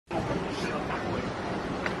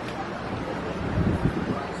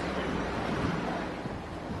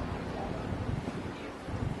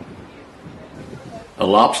A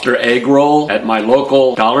lobster egg roll at my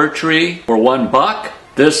local Dollar Tree for $1.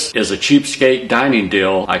 This is a cheapskate dining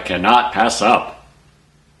deal I cannot pass up.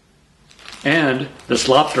 And this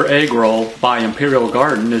lobster egg roll by Imperial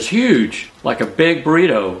Garden is huge, like a big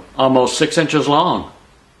burrito, almost 6 inches long.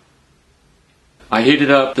 I heated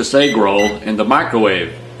up this egg roll in the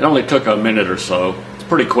microwave. It only took a minute or so. It's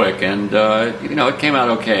pretty quick, and it came out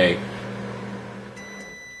okay.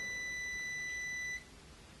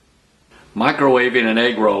 Microwaving an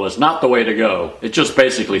egg roll is not the way to go. It just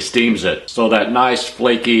basically steams it, so that nice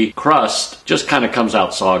flaky crust just kind of comes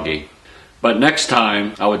out soggy. But next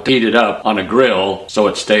time, I would heat it up on a grill so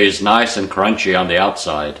it stays nice and crunchy on the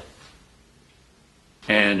outside.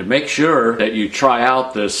 And make sure that you try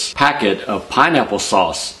out this packet of pineapple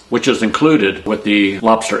sauce, which is included with the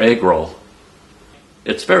lobster egg roll.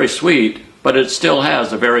 It's very sweet, but it still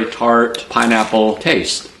has a very tart pineapple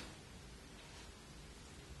taste.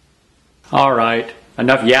 All right,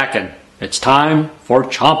 enough yakking. It's time for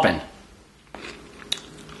chomping.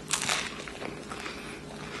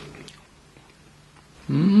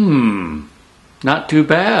 Not too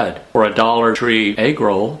bad for a Dollar Tree egg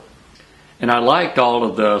roll. And I liked all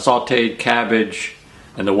of the sauteed cabbage,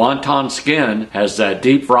 and the wonton skin has that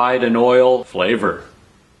deep fried in oil flavor.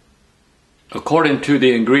 According to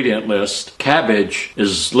the ingredient list, cabbage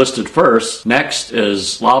is listed first, next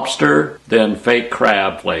is lobster, then fake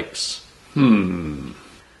crab flakes.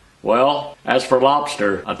 Well, as for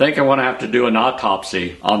lobster, I think I'm going to have to do an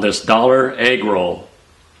autopsy on this dollar egg roll.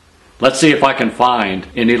 Let's see if I can find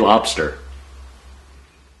any lobster.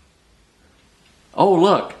 Oh,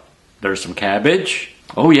 look, there's some cabbage.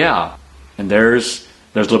 Oh, yeah. And there's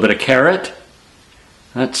a little bit of carrot.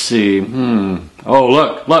 Let's see. Oh,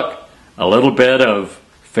 look, a little bit of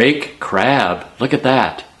fake crab. Look at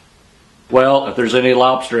that. Well, if there's any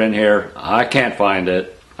lobster in here, I can't find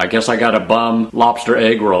it. I guess I got a bum lobster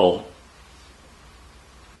egg roll.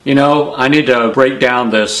 You know, I need to break down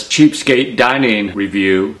this cheapskate dining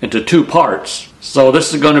review into 2 parts. So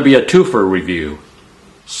this is going to be a twofer review.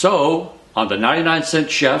 So, on the 99-cent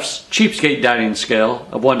chef's cheapskate dining scale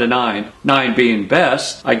of 1 to 9, 9 being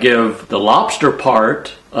best, I give the lobster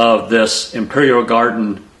part of this Imperial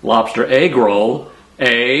Garden lobster egg roll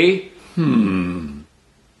a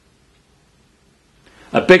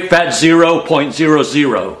big fat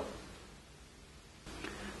 0.00.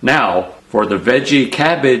 Now, for the veggie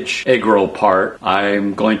cabbage egg roll part,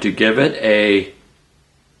 I'm going to give it a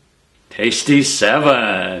tasty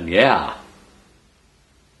 7. Yeah.